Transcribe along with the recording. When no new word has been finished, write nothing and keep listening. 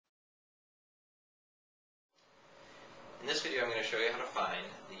In this video I'm going to show you how to find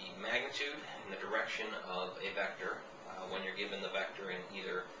the magnitude and the direction of a vector when you're given the vector in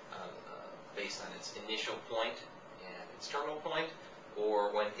either based on its initial point and its terminal point,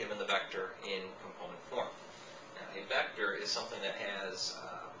 or when given the vector in component form. Now, a vector is something that has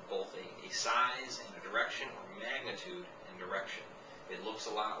both a size and a direction, or magnitude and direction. It looks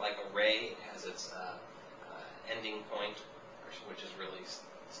a lot like a ray. It has its ending point, which is really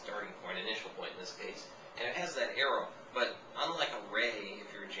starting point, initial point in this case, and it has that arrow. But unlike a ray,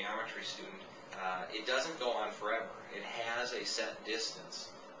 if you're a geometry student, it doesn't go on forever. It has a set distance,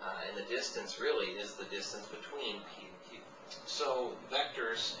 and the distance really is the distance between P and Q. So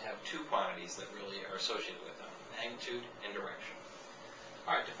vectors have two quantities that really are associated with them: magnitude and direction.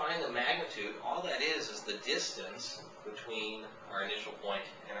 All right, to find the magnitude, all that is the distance between our initial point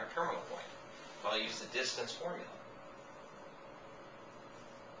and our terminal point. I'll use the distance formula.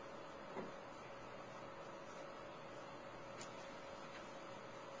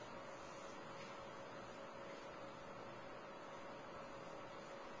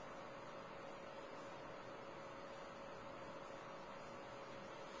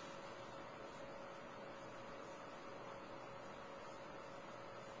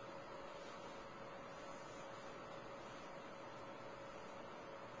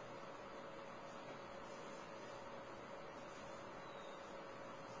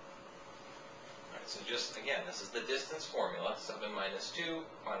 So just, again, this is the distance formula: 7 minus 2,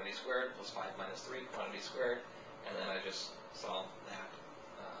 quantity squared, plus 5 minus 3, quantity squared. And then I just solved that,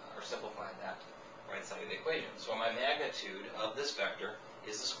 or simplified that right side of the equation. So my magnitude of this vector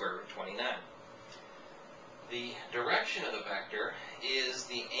is the square root of 29. The direction of the vector is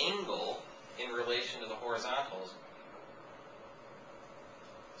the angle in relation to the horizontals.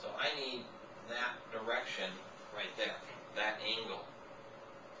 So I need that direction right there, that angle.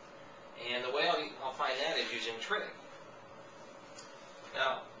 And the way I'll find that is using trig.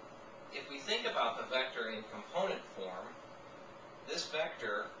 Now, if we think about the vector in component form, this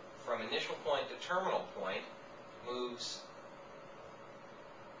vector from initial point to terminal point moves,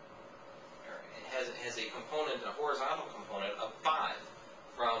 or it has a component, a horizontal component of 5.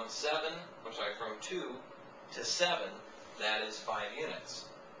 From 2 to 7, that is 5 units.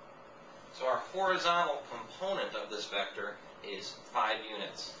 So our horizontal component of this vector is 5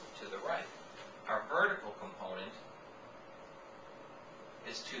 units to the right. Our vertical component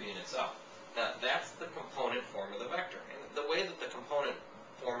is 2 units up. Now, that's the component form of the vector. And the way that the component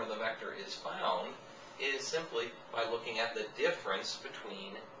form of the vector is found is simply by looking at the difference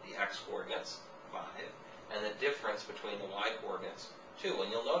between the x-coordinates, 5, and the difference between the y-coordinates, 2.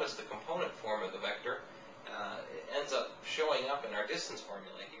 And you'll notice the component form of the vector it ends up showing up in our distance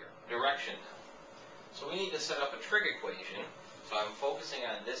formula here, direction. So we need to set up a trig equation. So I'm focusing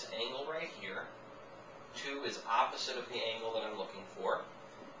on this angle right here. 2 is opposite of the angle that I'm looking for,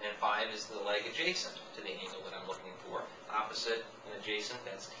 and 5 is the leg adjacent to the angle that I'm looking for. Opposite and adjacent,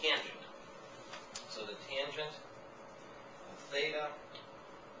 that's tangent. So the tangent of theta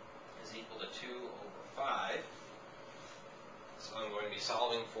is equal to 2 over 5. So I'm going to be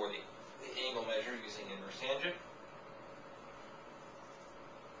solving for the angle measure using inverse tangent.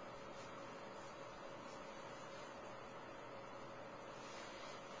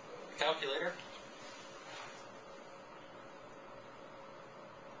 Calculator.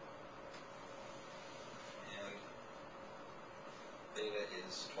 And theta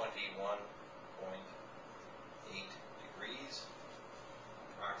is 21.8 degrees,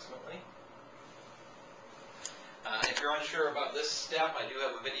 approximately. If you're unsure about this step, I do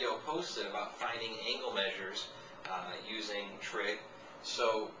have a video posted about finding angle measures using trig.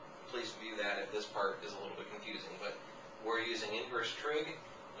 So please view that if this part is a little bit confusing. But we're using inverse trig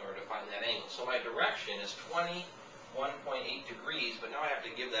in order to find that angle. So my direction is 21.8 degrees, but now I have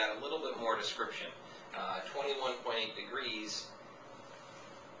to give that a little bit more description. 21.8 degrees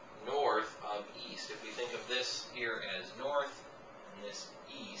north of east. If we think of this here as north and this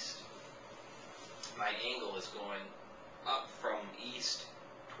east, my angle is going up from east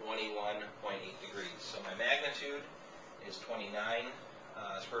 21.8 degrees. So my magnitude is 29,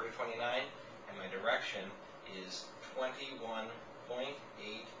 square root of 29, and my direction is 21.8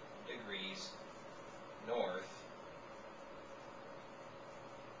 degrees north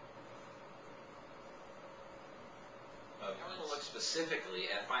of east. We're going to look specifically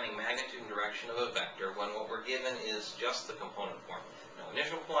at finding magnitude and direction of a vector when what we're given is just the component form. No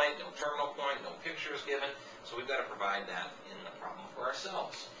initial point, no terminal point, no pictures given, so we've got to provide that in the problem for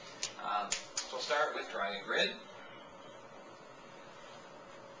ourselves. So we'll start with drawing a grid.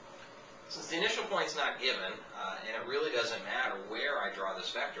 Since the initial point's not given, and it really doesn't matter where I draw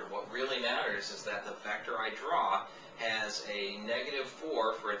this vector, what really matters is that the vector I draw has a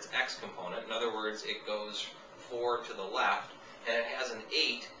 -4 for its x component. In other words, it goes 4 to the left, and it has an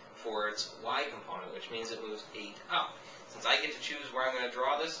 8 for its y component, which means it moves 8 up. Since I get to choose where I'm going to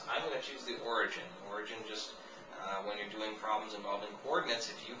draw this, I'm going to choose the origin. Origin just, when you're doing problems involving coordinates,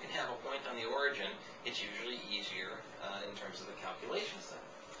 if you can have a point on the origin, it's usually easier in terms of the calculations then.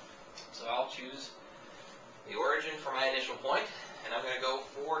 So I'll choose the origin for my initial point, and I'm going to go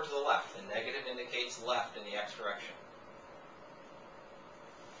 4 to the left. The negative indicates left in the x direction.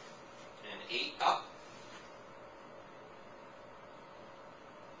 And 8 up.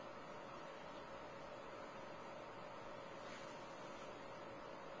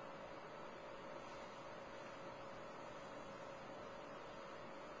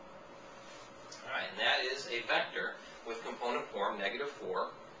 Alright, and that is a vector with component form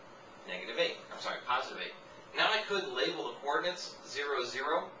 -4, -8. I'm sorry, +8. Now I could label the coordinates 0,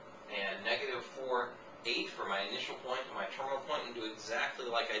 0, and -4, 8 for my initial point and my terminal point, and do exactly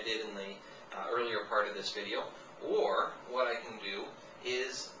like I did in the earlier part of this video. Or what I can do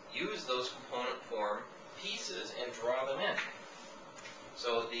is use those component form pieces and draw them in.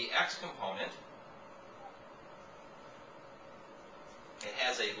 So the x component, it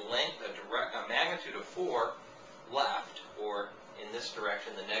has a length, a magnitude of 4 left, or in this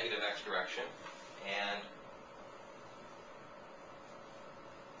direction, the negative x direction, and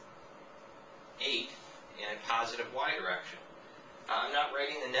 8 in a positive y direction. I'm not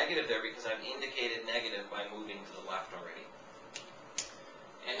writing the negative there because I've indicated negative by moving to the left already.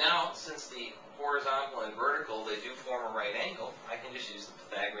 And now, since the horizontal and vertical, they do form a right angle, I can just use the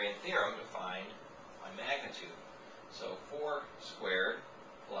Pythagorean theorem to find my magnitude. So 4 squared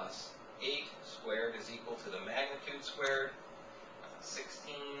plus 8 squared is equal to the magnitude squared.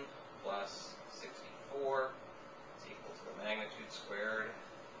 16 plus 64 is equal to the magnitude squared.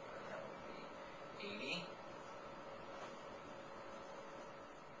 And that would be 80.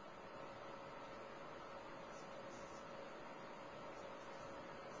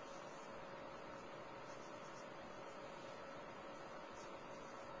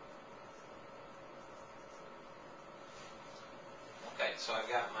 Okay, so I've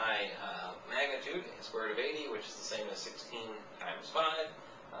got my magnitude, square root of 80, which is the same as 16 times 5.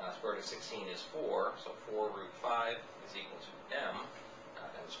 Square root of 16 is 4, so 4 root 5 is equal to m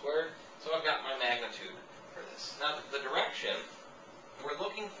squared. So I've got my magnitude for this. Now the direction, we're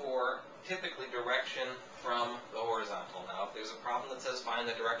looking for typically direction from the horizontal. Now if there's a problem that says find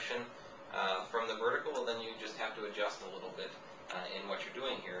the direction from the vertical, well, then you just have to adjust a little bit in what you're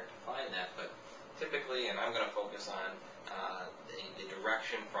doing here to find that. But typically, and I'm going to focus on the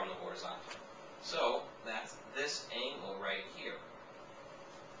direction from the horizontal. So that's this angle right here.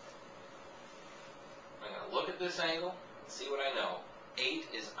 I'm going to look at this angle and see what I know. 8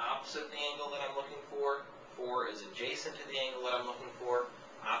 is opposite the angle that I'm looking for. 4 is adjacent to the angle that I'm looking for.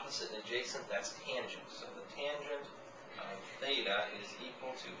 Opposite and adjacent, that's tangent. So the tangent of theta is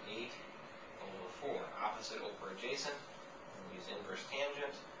equal to 8 over 4. Opposite over adjacent. We'll use inverse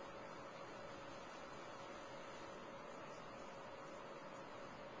tangent.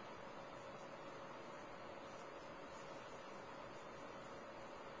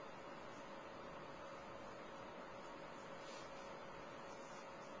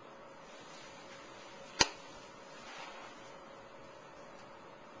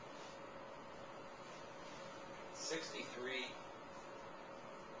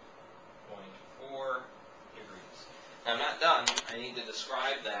 .4 degrees. Now I'm not done. I need to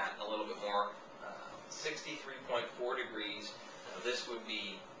describe that a little bit more. 63.4 degrees. This would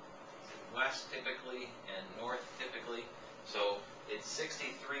be west typically and north typically. So it's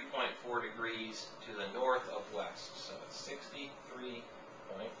 63.4 degrees to the north of west. So it's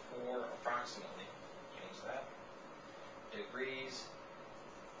 63.4 approximately. Change that. Degrees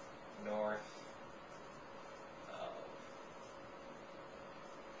north of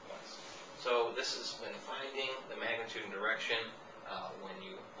west. So this is when finding the magnitude and direction when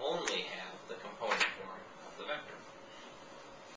you only have the component form of the vector.